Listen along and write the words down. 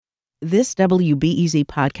This WBEZ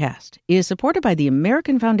podcast is supported by the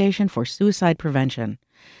American Foundation for Suicide Prevention.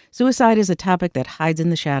 Suicide is a topic that hides in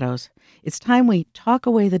the shadows. It's time we talk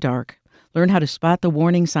away the dark, learn how to spot the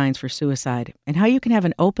warning signs for suicide, and how you can have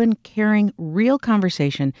an open, caring, real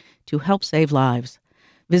conversation to help save lives.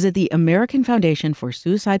 Visit the American Foundation for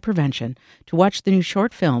Suicide Prevention to watch the new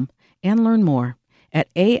short film and learn more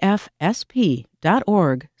at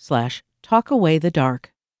afsp.org/talkawaythedark.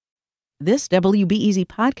 This WBEZ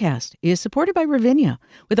podcast is supported by Ravinia,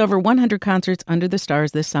 with over 100 concerts under the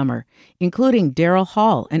stars this summer, including Daryl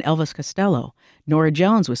Hall and Elvis Costello, Norah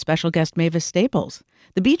Jones with special guest Mavis Staples,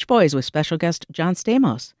 the Beach Boys with special guest John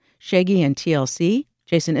Stamos, Shaggy and TLC,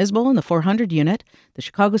 Jason Isbell and the 400 Unit, the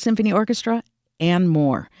Chicago Symphony Orchestra, and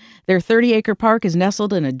more. Their 30-acre park is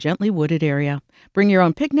nestled in a gently wooded area. Bring your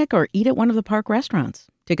own picnic or eat at one of the park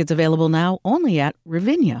restaurants. Tickets available now only at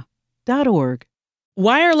ravinia.org.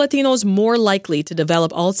 Why are Latinos more likely to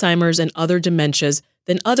develop Alzheimer's and other dementias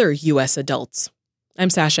than other U.S. adults? I'm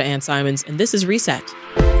Sasha Ann Simons, and this is Reset.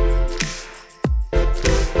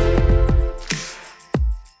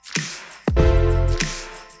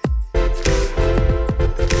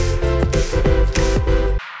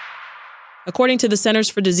 According to the Centers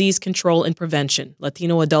for Disease Control and Prevention,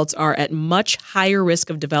 Latino adults are at much higher risk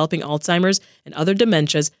of developing Alzheimer's and other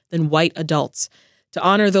dementias than white adults. To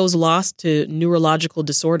honor those lost to neurological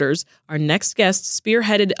disorders, our next guest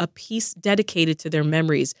spearheaded a piece dedicated to their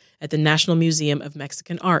memories at the National Museum of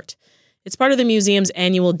Mexican Art. It's part of the museum's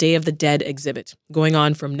annual Day of the Dead exhibit, going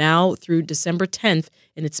on from now through December 10th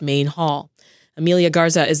in its main hall. Amelia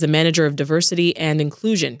Garza is the manager of diversity and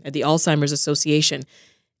inclusion at the Alzheimer's Association,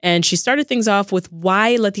 and she started things off with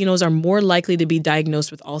why Latinos are more likely to be diagnosed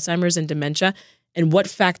with Alzheimer's and dementia and what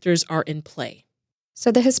factors are in play. So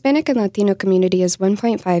the Hispanic and Latino community is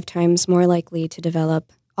 1.5 times more likely to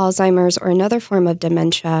develop Alzheimer's or another form of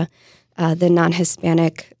dementia than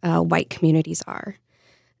non-Hispanic white communities are.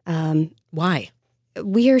 Why?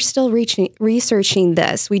 We are still researching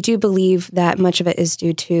this. We do believe that much of it is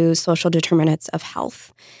due to social determinants of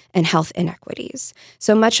health and health inequities.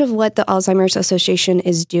 So much of what the Alzheimer's Association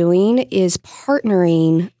is doing is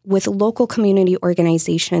partnering with local community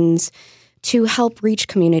organizations to help reach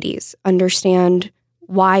communities, understand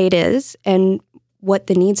why it is and what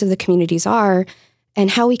the needs of the communities are and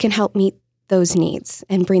how we can help meet those needs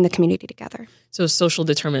and bring the community together. So social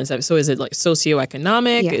determinants. So is it like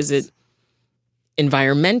socioeconomic? Yes. Is it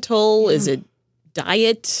environmental? Yeah. Is it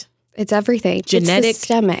diet? It's everything. Genetic? It's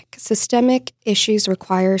systemic. Systemic issues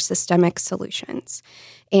require systemic solutions.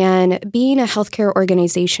 And being a healthcare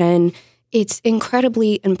organization, it's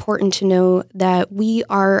incredibly important to know that we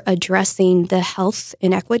are addressing the health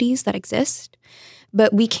inequities that exist,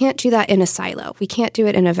 but we can't do that in a silo. We can't do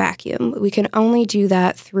it in a vacuum. We can only do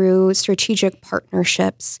that through strategic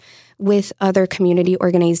partnerships with other community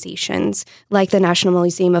organizations like the National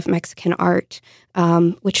Museum of Mexican Art,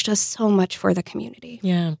 which does so much for the community.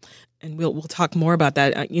 Yeah, and we'll talk more about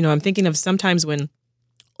that. I'm thinking of sometimes when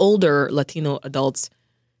older Latino adults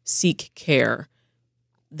seek care,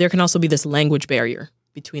 there can also be this language barrier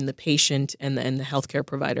between the patient and the healthcare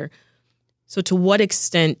provider. So to what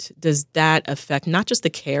extent does that affect not just the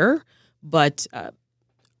care, but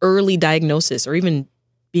early diagnosis or even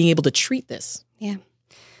being able to treat this? Yeah.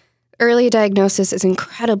 Early diagnosis is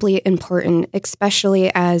incredibly important,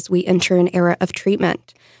 especially as we enter an era of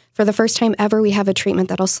treatment. For the first time ever, we have a treatment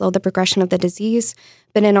that'll slow the progression of the disease.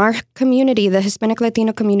 But in our community, the Hispanic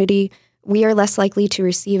Latino community, we are less likely to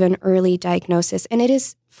receive an early diagnosis, and it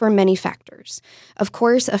is for many factors. Of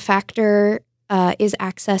course, a factor is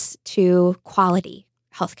access to quality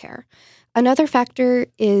healthcare. Another factor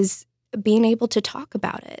is being able to talk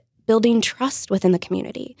about it, building trust within the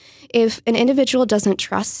community. If an individual doesn't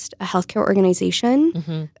trust a healthcare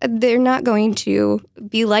organization, they're not going to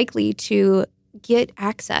be likely to get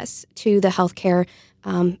access to the healthcare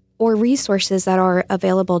or resources that are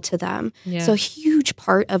available to them. Yeah. So a huge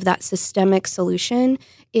part of that systemic solution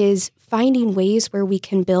is finding ways where we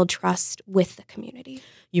can build trust with the community.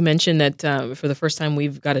 You mentioned that for the first time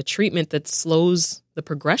we've got a treatment that slows the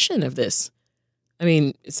progression of this. I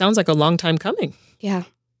mean, it sounds like a long time coming. Yeah,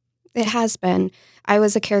 it has been. I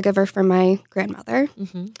was a caregiver for my grandmother,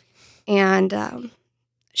 and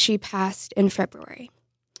she passed in February.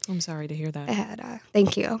 I'm sorry to hear that.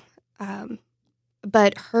 Thank you.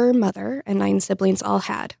 But her mother and 9 siblings all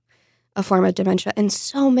had a form of dementia, and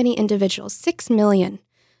so many individuals, 6 million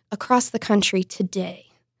across the country today,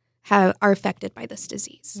 are affected by this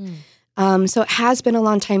disease. So it has been a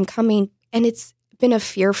long time coming, and it's been a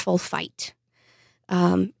fearful fight.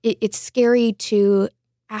 It's scary to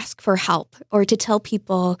ask for help or to tell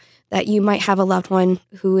people that you might have a loved one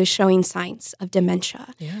who is showing signs of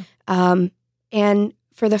dementia. Yeah. And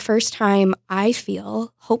for the first time, I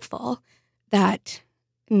feel hopeful that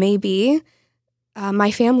maybe my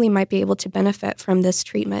family might be able to benefit from this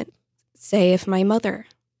treatment, say if my mother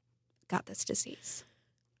got this disease.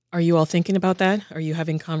 Are you all thinking about that? Are you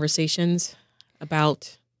having conversations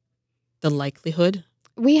about the likelihood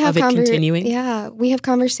of it continuing? Yeah, we have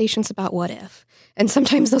conversations about what if. And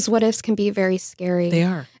sometimes those what ifs can be very scary. They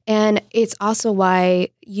are. And it's also why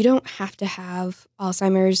you don't have to have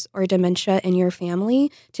Alzheimer's or dementia in your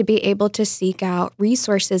family to be able to seek out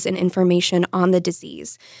resources and information on the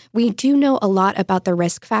disease. We do know a lot about the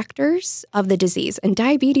risk factors of the disease, and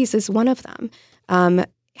diabetes is one of them.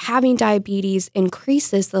 Having diabetes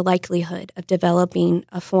increases the likelihood of developing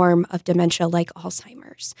a form of dementia like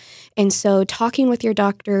Alzheimer's. And so talking with your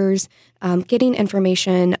doctors, getting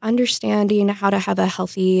information, understanding how to have a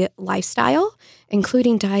healthy lifestyle,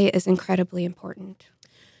 including diet, is incredibly important.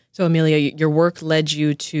 So, Amelia, your work led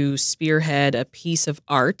you to spearhead a piece of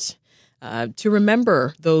art to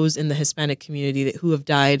remember those in the Hispanic community who have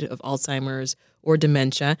died of Alzheimer's or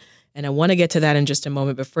dementia. And I want to get to that in just a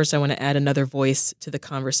moment, but first I want to add another voice to the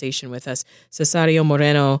conversation with us. Cesareo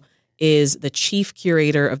Moreno is the chief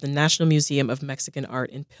curator of the National Museum of Mexican Art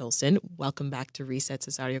in Pilsen. Welcome back to Reset,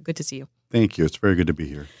 Cesario. Good to see you. Thank you. It's very good to be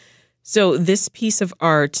here. So this piece of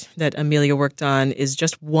art that Amelia worked on is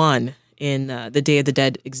just one in the Day of the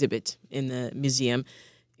Dead exhibit in the museum.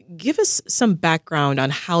 Give us some background on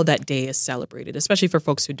how that day is celebrated, especially for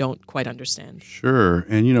folks who don't quite understand. Sure.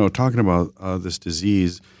 And, talking about this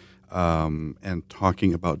disease and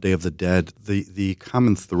talking about Day of the Dead, the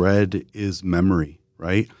common thread is memory,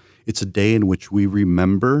 right? It's a day in which we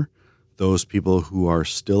remember those people who are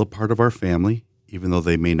still a part of our family, even though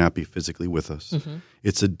they may not be physically with us. Mm-hmm.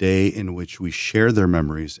 It's a day in which we share their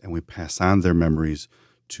memories and we pass on their memories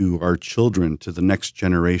to our children, to the next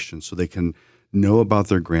generation, so they can know about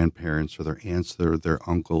their grandparents or their aunts, their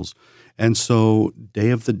uncles. And so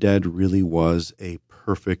Day of the Dead really was a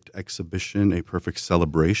perfect exhibition, a perfect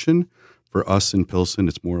celebration. For us in Pilsen,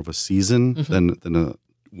 it's more of a season than a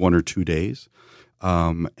 1 or 2 days.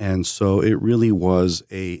 And so it really was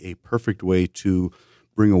a perfect way to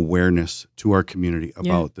bring awareness to our community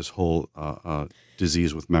about this whole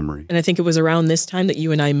disease with memory. And I think it was around this time that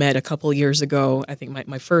you and I met a couple years ago. I think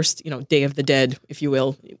my first, Day of the Dead, if you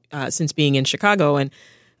will, since being in Chicago. And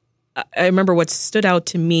I remember what stood out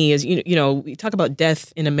to me is, we talk about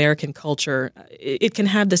death in American culture. It can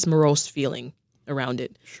have this morose feeling around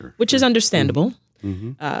it, which is understandable.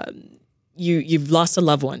 Mm-hmm. You've lost a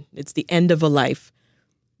loved one. It's the end of a life.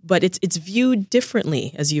 But it's viewed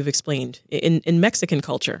differently, as you've explained, in Mexican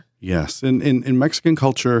culture. Yes. In Mexican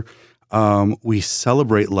culture, we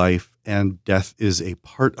celebrate life, and death is a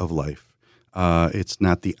part of life. It's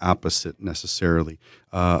not the opposite necessarily.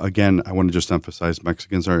 Again, I want to just emphasize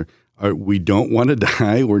Mexicans are we don't want to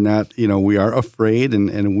die. We're not, we are afraid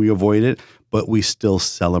and we avoid it, but we still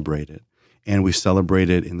celebrate it. And we celebrate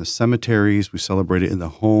it in the cemeteries. We celebrate it in the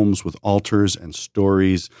homes with altars and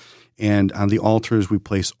stories. And on the altars, we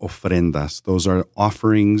place ofrendas. Those are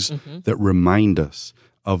offerings that remind us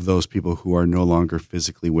of those people who are no longer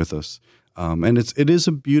physically with us. And it is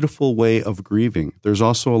a beautiful way of grieving. There's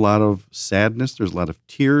also a lot of sadness. There's a lot of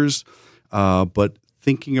tears. But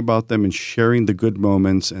thinking about them and sharing the good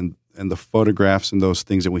moments and the photographs and those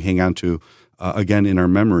things that we hang on to, again, in our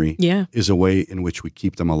memory, is a way in which we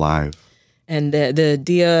keep them alive. And the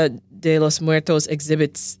Dia de los Muertos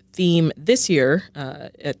exhibit's theme this year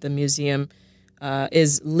at the museum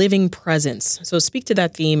is living presence. So speak to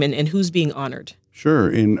that theme and who's being honored.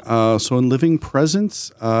 Sure. So in living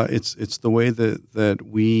presence, it's the way that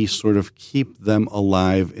we sort of keep them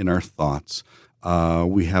alive in our thoughts.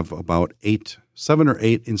 We have about 7 or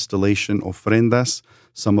 8 installation ofrendas.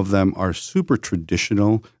 Some of them are super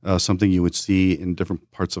traditional, something you would see in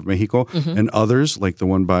different parts of Mexico, and others, like the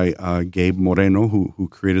one by Gabe Moreno, who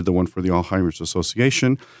created the one for the Alzheimer's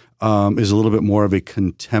Association, is a little bit more of a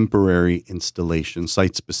contemporary installation,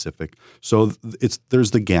 site-specific. So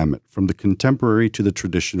there's the gamut, from the contemporary to the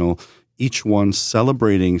traditional, each one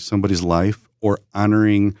celebrating somebody's life or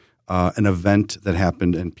honoring an event that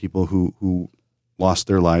happened and people who lost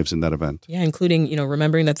their lives in that event. Yeah, including,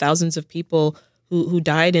 remembering the thousands of people who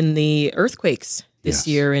died in the earthquakes this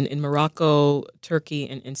year in Morocco, Turkey,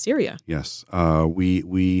 and Syria. Yes.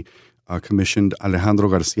 We commissioned Alejandro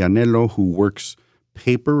Garcia Nello, who works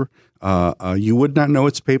paper. You would not know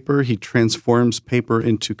it's paper. He transforms paper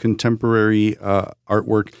into contemporary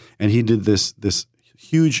artwork, and he did this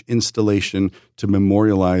huge installation to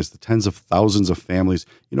memorialize the tens of thousands of families.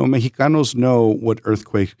 Mexicanos know what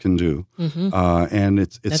earthquakes can do. And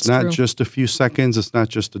it's not true. just a few seconds. It's not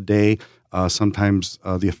just a day. Sometimes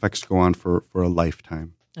the effects go on for a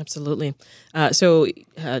lifetime. Absolutely. So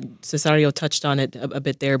Cesareo touched on it a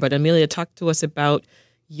bit there, but Amelia, talk to us about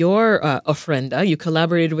your ofrenda. You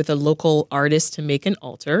collaborated with a local artist to make an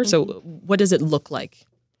altar. So what does it look like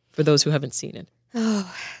for those who haven't seen it?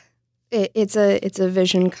 Oh, it's a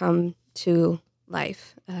vision come to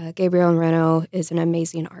life. Gabriel Moreno is an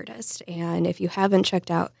amazing artist, and if you haven't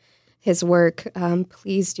checked out his work,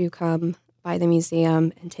 please do come by the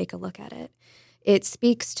museum and take a look at it. It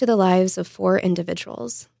speaks to the lives of 4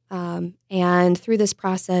 individuals, and through this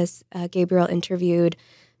process, Gabriel interviewed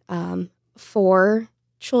 4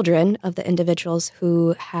 children of the individuals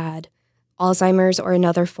who had Alzheimer's or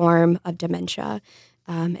another form of dementia.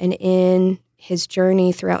 And in his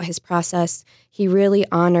journey throughout his process, he really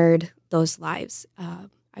honored those lives.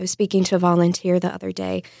 I was speaking to a volunteer the other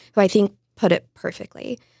day who I think put it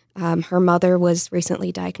perfectly. Her mother was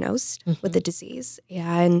recently diagnosed with the disease,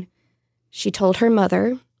 and she told her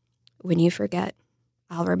mother, "When you forget,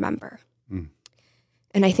 I'll remember."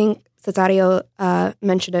 And I think Cesareo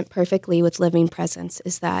mentioned it perfectly with living presence,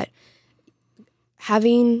 is that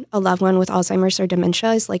having a loved one with Alzheimer's or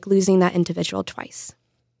dementia is like losing that individual twice.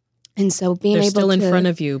 And so being They're able still to... in front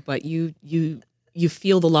of you, but you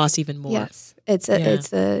feel the loss even more. Yes, it's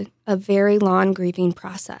a very long grieving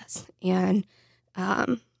process. And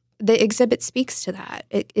the exhibit speaks to that.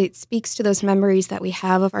 It speaks to those memories that we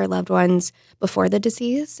have of our loved ones before the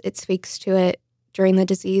disease. It speaks to it during the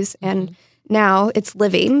disease. And now it's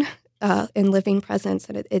living in living presence.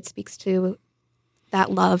 And it speaks to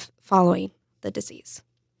that love following the disease.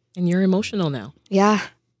 And you're emotional now. Yeah.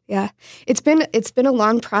 It's been a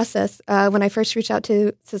long process. When I first reached out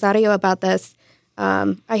to Cesareo about this,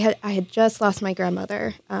 I had just lost my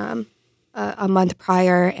grandmother a month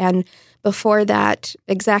prior, and before that,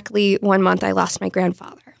 exactly 1 month, I lost my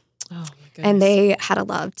grandfather. Oh my goodness! And they had a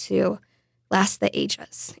love to last the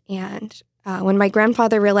ages. And when my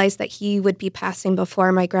grandfather realized that he would be passing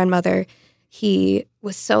before my grandmother, he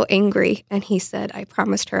was so angry, and he said, "I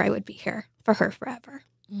promised her I would be here for her forever."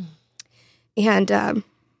 And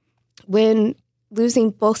when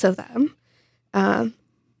losing both of them,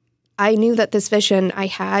 I knew that this vision I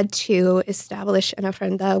had to establish an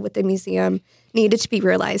ofrenda with the museum needed to be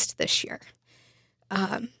realized this year.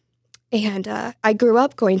 And I grew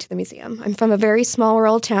up going to the museum. I'm from a very small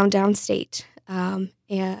rural town downstate, and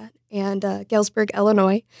Galesburg,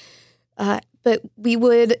 Illinois. But we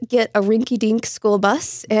would get a rinky-dink school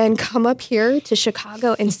bus and come up here to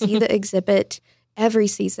Chicago and see the exhibit every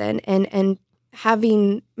season. And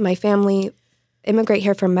having my family immigrate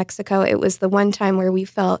here from Mexico, it was the one time where we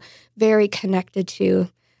felt very connected to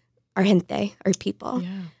our gente, our people.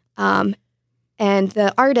 Yeah. And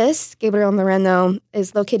the artist, Gabriel Moreno,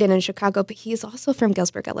 is located in Chicago, but he's also from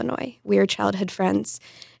Galesburg, Illinois. We are childhood friends.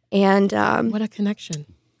 And what a connection.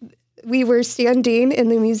 We were standing in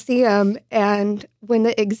the museum, and when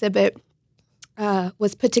the exhibit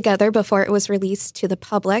was put together before it was released to the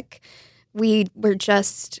public, we were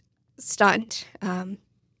just stunned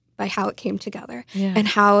by how it came together and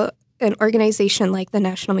how an organization like the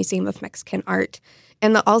National Museum of Mexican Art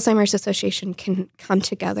and the Alzheimer's Association can come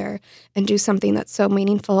together and do something that's so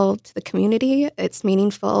meaningful to the community. It's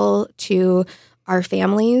meaningful to our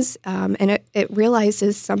families, and it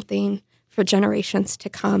realizes something for generations to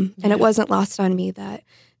come. And it wasn't lost on me that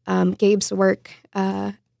Gabriel's work,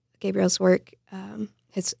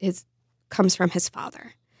 his comes from his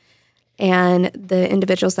father. And the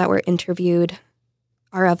individuals that were interviewed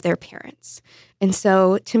are of their parents. And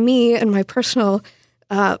so to me, in my personal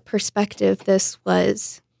perspective, this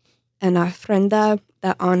was an ofrenda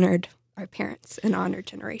that honored our parents and honored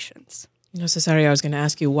generations. Cesareo, I was going to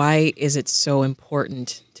ask you, why is it so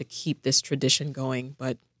important to keep this tradition going?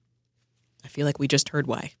 But I feel like we just heard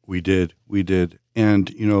why. We did. And,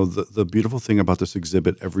 the beautiful thing about this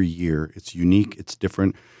exhibit every year, it's unique, it's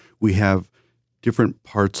different. We have different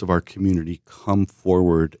parts of our community come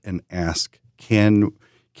forward and ask, can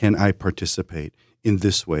I participate in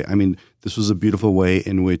this way? I mean, this was a beautiful way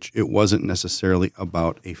in which it wasn't necessarily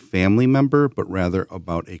about a family member, but rather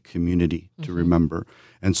about a community to remember.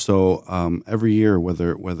 And so every year,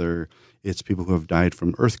 whether it's people who have died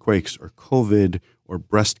from earthquakes or COVID or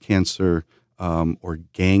breast cancer or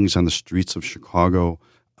gangs on the streets of Chicago,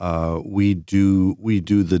 we do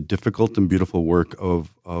the difficult and beautiful work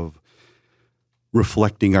of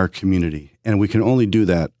reflecting our community. And we can only do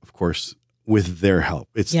that, of course, with their help.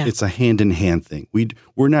 It's a hand-in-hand thing.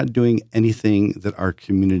 We're not doing anything that our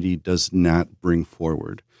community does not bring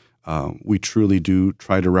forward. We truly do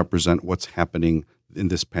try to represent what's happening in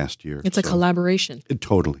this past year. It's a collaboration.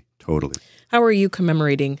 Totally. How are you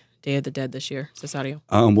commemorating Day of the Dead this year, Cesario?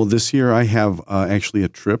 Well, this year I have actually a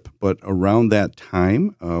trip, but around that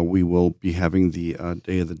time, we will be having the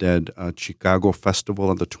Day of the Dead Chicago Festival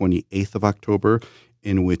on the 28th of October,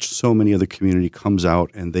 in which so many of the community comes out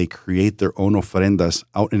and they create their own ofrendas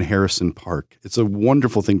out in Harrison Park. It's a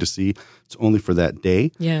wonderful thing to see. It's only for that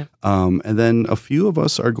day. Yeah. And then a few of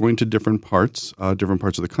us are going to different parts of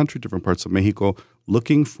the country, different parts of Mexico,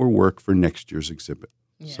 looking for work for next year's exhibit.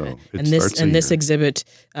 Yeah. So this exhibit,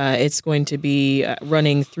 it's going to be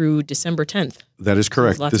running through December 10th. That is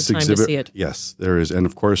correct. So lots of time to see it. Yes, there is. And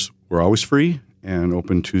of course, we're always free and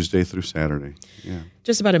open Tuesday through Saturday. Yeah.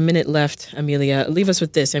 Just about a minute left, Amelia. Leave us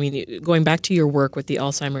with this. I mean, going back to your work with the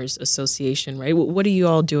Alzheimer's Association, right? What are you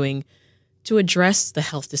all doing to address the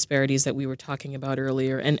health disparities that we were talking about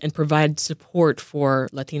earlier and provide support for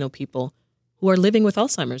Latino people who are living with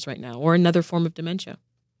Alzheimer's right now or another form of dementia?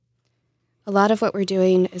 A lot of what we're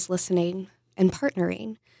doing is listening and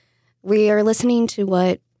partnering. We are listening to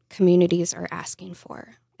what communities are asking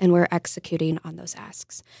for, and we're executing on those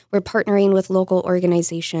asks. We're partnering with local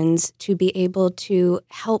organizations to be able to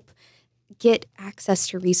help get access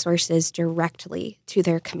to resources directly to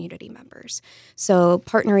their community members. So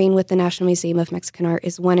partnering with the National Museum of Mexican Art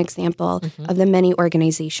is one example of the many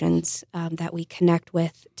organizations that we connect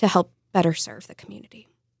with to help better serve the community.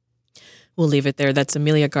 We'll leave it there. That's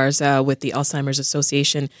Amelia Garza with the Alzheimer's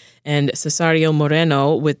Association and Cesareo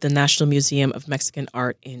Moreno with the National Museum of Mexican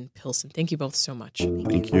Art in Pilsen. Thank you both so much.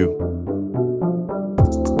 Thank you.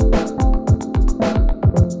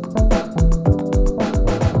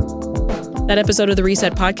 That episode of the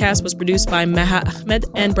Reset Podcast was produced by Meha Ahmed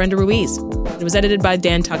and Brenda Ruiz. It was edited by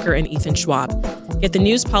Dan Tucker and Ethan Schwab. Get the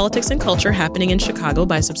news, politics, and culture happening in Chicago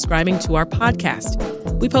by subscribing to our podcast.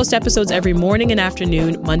 We post episodes every morning and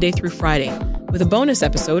afternoon, Monday through Friday, with a bonus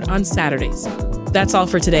episode on Saturdays. That's all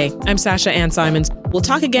for today. I'm Sasha Ann Simons. We'll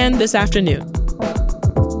talk again this afternoon.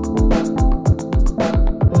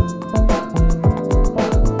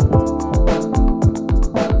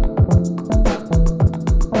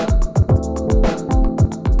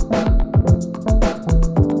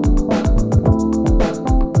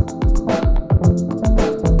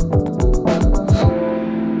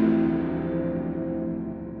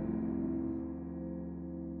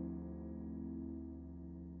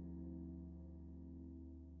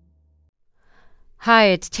 Hi,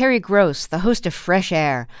 it's Terry Gross, the host of Fresh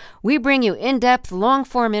Air. We bring you in-depth,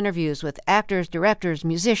 long-form interviews with actors, directors,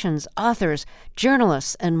 musicians, authors,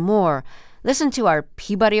 journalists, and more. Listen to our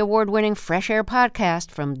Peabody Award-winning Fresh Air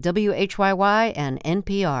podcast from WHYY and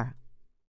NPR.